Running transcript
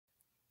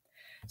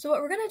So,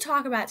 what we're going to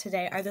talk about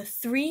today are the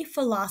three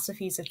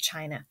philosophies of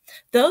China.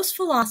 Those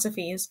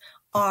philosophies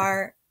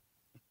are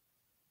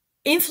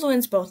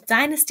influence both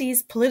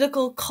dynasties,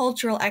 political,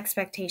 cultural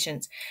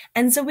expectations.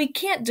 And so we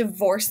can't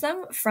divorce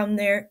them from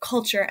their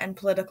culture and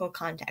political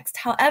context.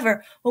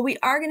 However, what we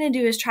are going to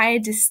do is try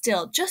to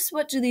distill just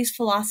what do these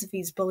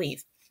philosophies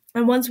believe.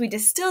 And once we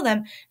distill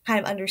them, kind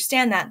of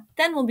understand that,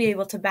 then we'll be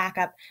able to back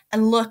up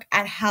and look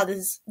at how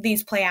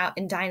these play out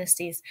in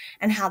dynasties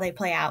and how they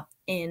play out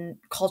in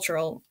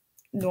cultural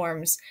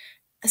norms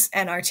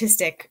and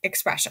artistic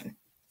expression.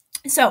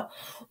 So,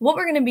 what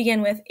we're going to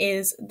begin with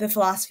is the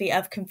philosophy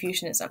of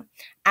Confucianism.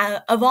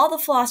 Of all the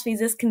philosophies,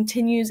 this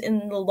continues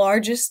in the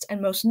largest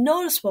and most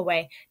noticeable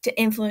way to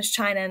influence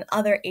China and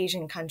other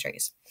Asian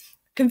countries.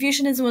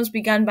 Confucianism was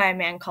begun by a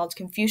man called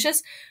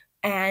Confucius,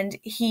 and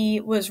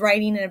he was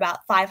writing in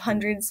about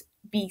 500s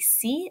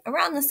BC,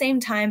 around the same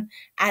time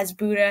as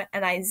Buddha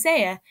and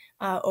Isaiah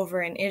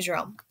over in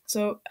Israel.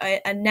 So,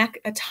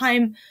 a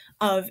time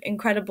of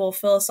incredible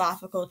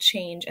philosophical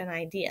change and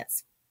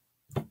ideas.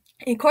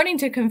 According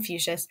to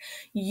Confucius,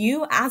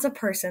 you as a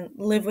person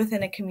live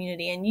within a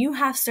community and you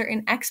have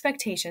certain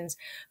expectations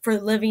for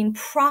living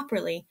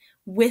properly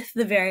with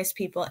the various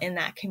people in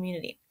that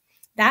community.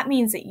 That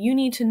means that you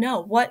need to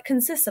know what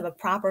consists of a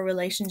proper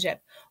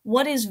relationship,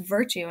 what is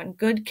virtue and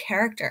good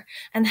character,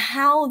 and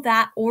how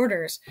that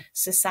orders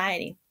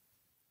society.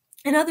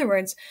 In other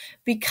words,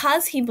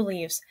 because he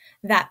believes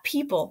that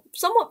people,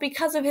 somewhat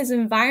because of his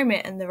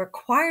environment and the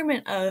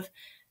requirement of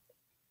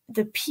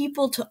the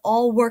people to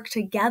all work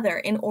together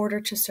in order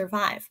to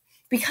survive.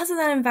 Because of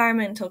that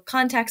environmental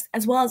context,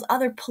 as well as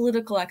other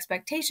political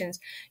expectations,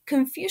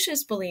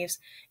 Confucius believes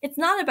it's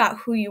not about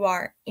who you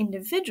are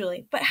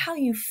individually, but how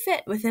you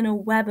fit within a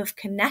web of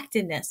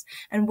connectedness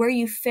and where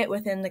you fit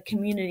within the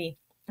community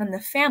and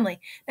the family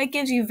that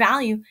gives you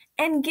value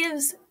and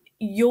gives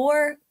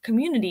your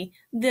community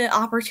the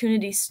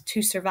opportunities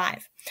to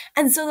survive.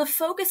 And so the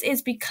focus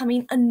is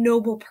becoming a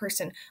noble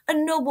person, a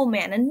noble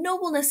man. And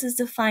nobleness is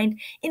defined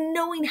in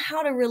knowing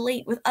how to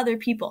relate with other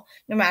people,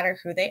 no matter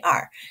who they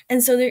are.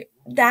 And so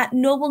that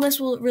nobleness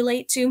will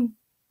relate to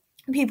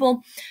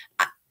people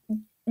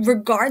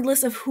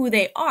regardless of who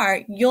they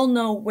are. You'll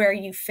know where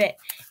you fit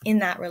in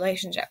that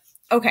relationship.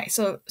 Okay,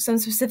 so some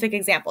specific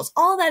examples.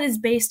 All that is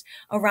based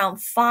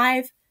around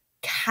 5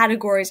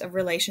 categories of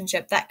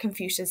relationship that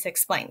Confucius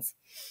explains.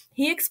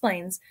 He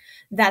explains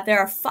that there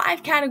are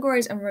 5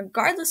 categories, and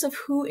regardless of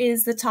who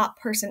is the top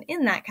person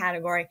in that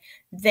category,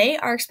 they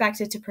are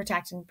expected to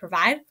protect and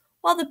provide,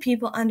 while the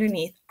people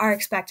underneath are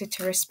expected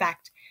to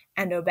respect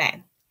and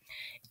obey.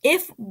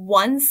 If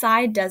one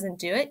side doesn't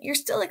do it, you're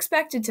still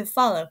expected to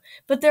follow,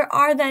 but there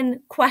are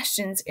then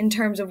questions in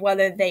terms of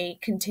whether they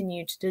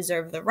continue to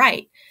deserve the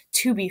right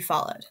to be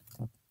followed.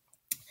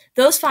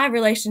 Those 5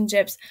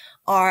 relationships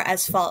are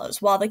as follows.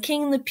 While the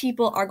king and the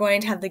people are going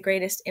to have the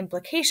greatest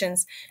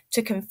implications,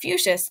 to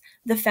Confucius,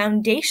 the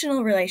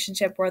foundational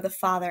relationship were the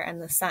father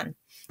and the son.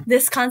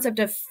 This concept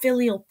of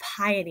filial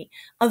piety,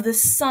 of the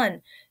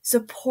son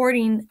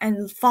supporting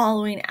and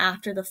following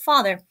after the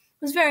father,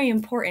 was very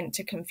important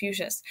to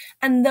Confucius.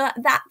 And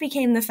that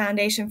became the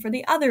foundation for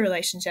the other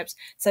relationships,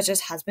 such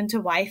as husband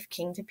to wife,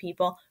 king to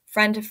people,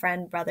 friend to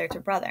friend, brother to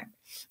brother.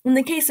 In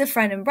the case of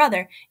friend and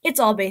brother, it's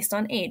all based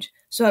on age.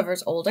 So whoever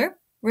is older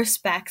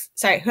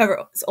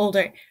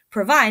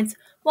provides,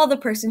 while the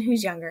person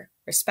who's younger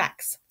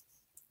respects.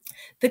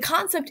 The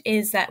concept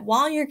is that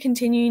while you're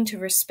continuing to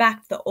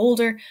respect the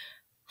older,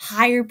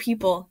 higher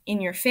people in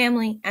your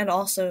family and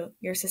also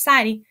your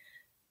society,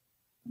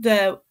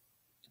 the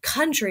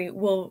country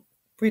will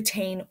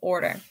retain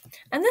order.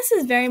 And this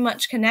is very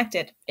much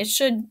connected. It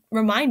should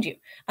remind you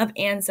of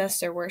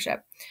ancestor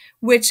worship,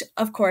 which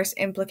of course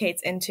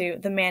implicates into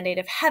the mandate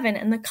of heaven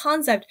and the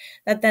concept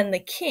that then the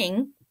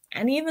king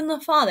and even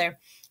the father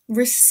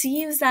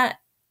receives that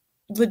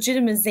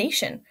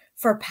legitimization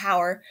for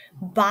power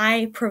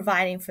by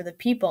providing for the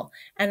people.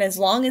 And as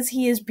long as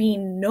he is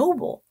being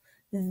noble,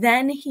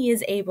 then he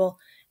is able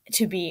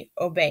to be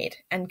obeyed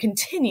and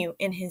continue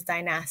in his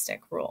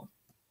dynastic rule.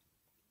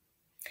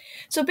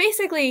 So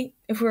basically,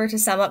 if we were to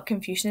sum up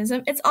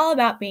Confucianism, it's all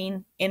about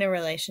being in a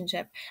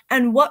relationship.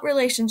 And what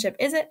relationship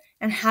is it,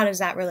 and how does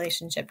that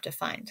relationship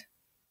defined?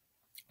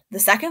 The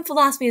second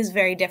philosophy is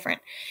very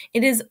different.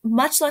 It is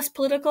much less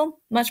political,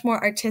 much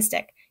more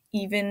artistic.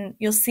 Even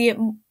you'll see it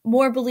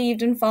more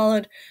believed and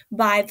followed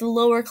by the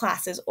lower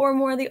classes or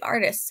more the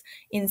artists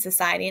in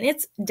society, and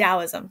it's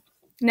Taoism.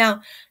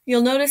 Now,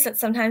 you'll notice that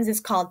sometimes it's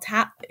called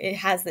it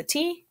has the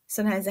T,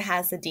 sometimes it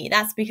has the D.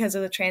 That's because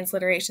of the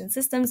transliteration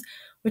systems,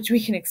 which we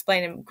can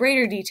explain in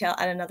greater detail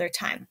at another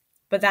time.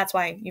 But that's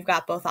why you've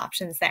got both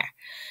options there.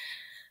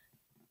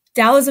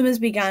 Taoism is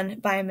begun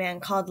by a man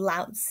called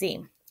Lao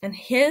Tzu, and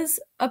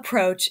his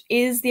approach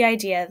is the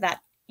idea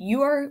that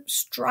you are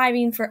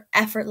striving for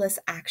effortless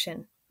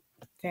action.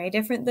 Very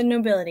different than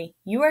nobility.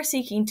 You are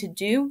seeking to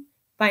do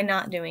by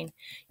not doing.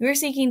 You are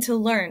seeking to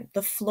learn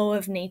the flow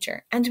of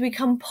nature and to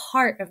become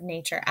part of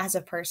nature as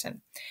a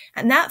person.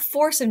 And that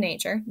force of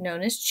nature,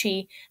 known as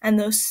qi, and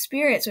those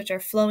spirits which are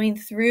flowing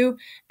through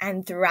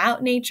and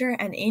throughout nature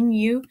and in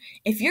you,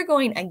 if you're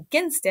going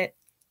against it,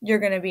 you're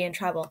going to be in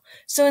trouble.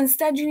 So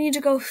instead, you need to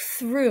go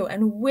through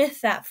and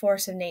with that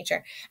force of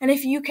nature. And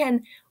if you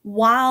can,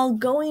 while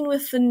going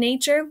with the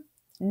nature,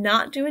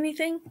 not do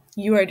anything,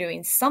 you are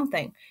doing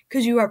something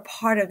because you are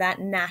part of that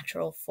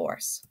natural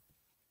force.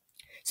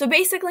 So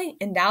basically,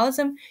 in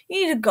Taoism,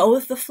 you need to go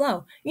with the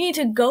flow. You need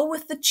to go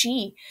with the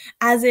qi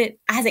as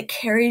it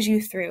carries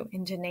you through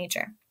into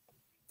nature.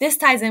 This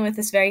ties in with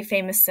this very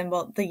famous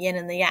symbol, the yin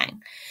and the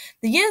yang.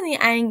 The yin and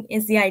the yang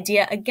is the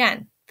idea,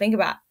 again, think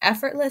about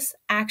effortless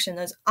action,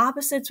 those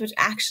opposites which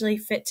actually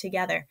fit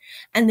together.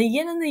 And the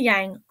yin and the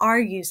yang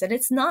argues that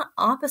it's not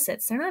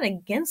opposites. They're not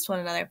against one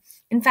another.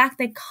 In fact,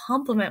 they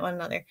complement one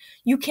another.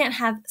 You can't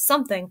have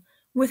something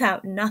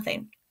without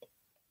nothing.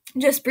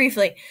 Just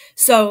briefly,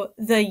 so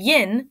the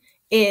yin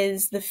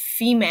is the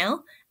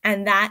female,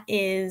 and that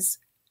is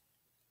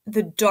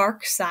the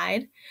dark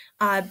side.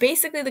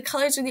 Basically, the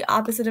colors are the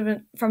opposite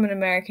from an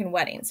American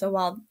wedding. So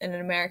while in an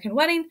American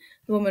wedding,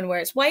 the woman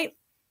wears white,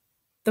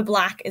 the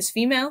black is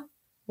female,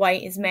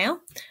 white is male.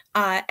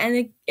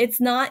 And it's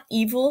not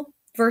evil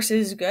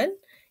versus good.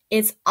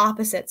 It's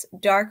opposites,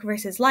 dark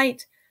versus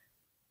light,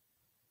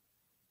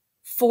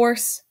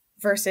 force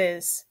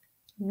versus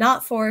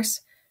not force,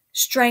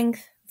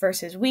 strength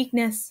versus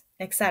weakness,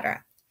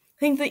 etc. I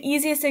think the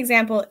easiest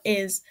example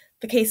is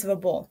the case of a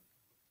bull.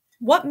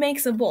 What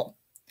makes a bull?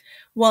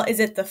 Well, is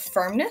it the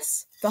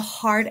firmness, the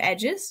hard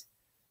edges,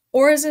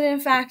 or is it in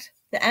fact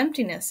the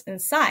emptiness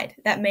inside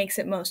that makes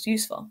it most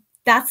useful?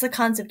 That's the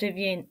concept of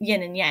yin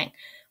and yang.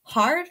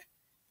 Hard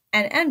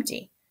and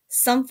empty,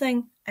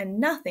 something and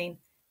nothing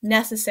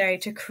necessary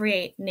to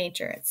create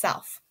nature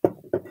itself.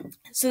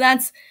 So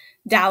that's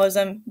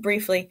Taoism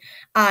briefly.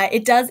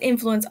 It does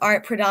influence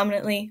art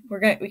predominantly.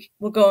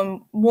 We'll go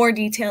in more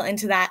detail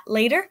into that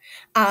later.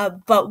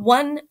 But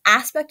one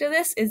aspect of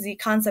this is the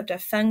concept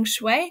of feng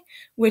shui,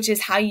 which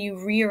is how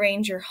you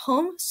rearrange your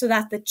home so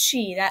that the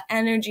qi, that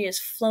energy, is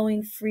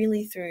flowing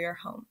freely through your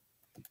home.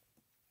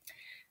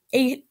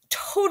 A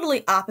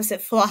totally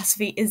opposite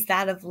philosophy is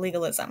that of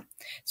legalism.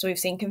 So we've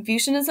seen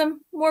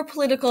Confucianism, more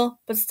political,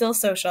 but still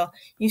social.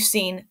 You've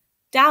seen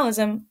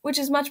Taoism, which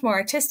is much more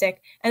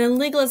artistic, and then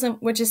legalism,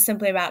 which is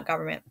simply about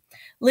government.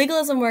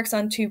 Legalism works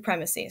on two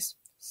premises,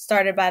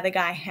 started by the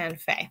guy Han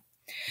Fei.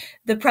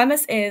 The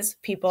premise is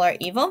people are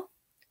evil,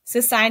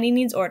 society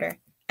needs order,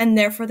 and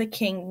therefore the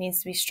king needs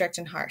to be strict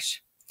and harsh.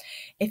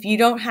 If you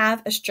don't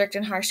have a strict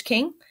and harsh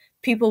king,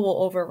 people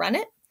will overrun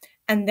it,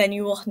 and then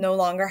you will no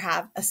longer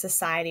have a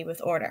society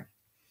with order.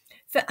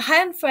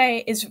 Han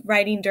Fei is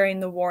writing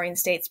during the Warring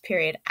States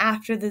period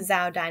after the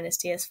Zhou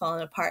dynasty has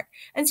fallen apart,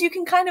 and so you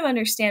can kind of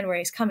understand where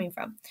he's coming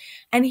from.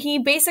 And he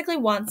basically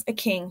wants a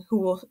king who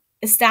will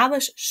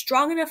establish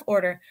strong enough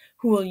order,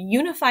 who will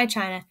unify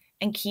China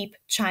and keep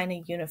China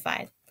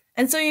unified.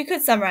 And so you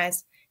could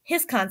summarize,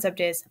 his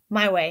concept is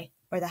my way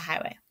or the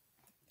highway.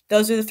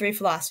 Those are the three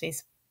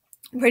philosophies.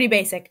 Pretty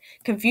basic.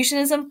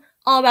 Confucianism,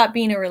 all about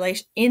being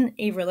in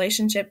a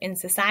relationship in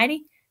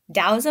society.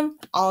 Taoism,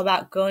 all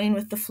about going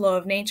with the flow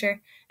of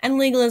nature. And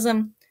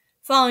legalism,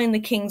 following the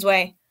king's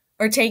way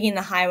or taking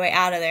the highway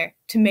out of there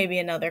to maybe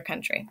another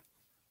country.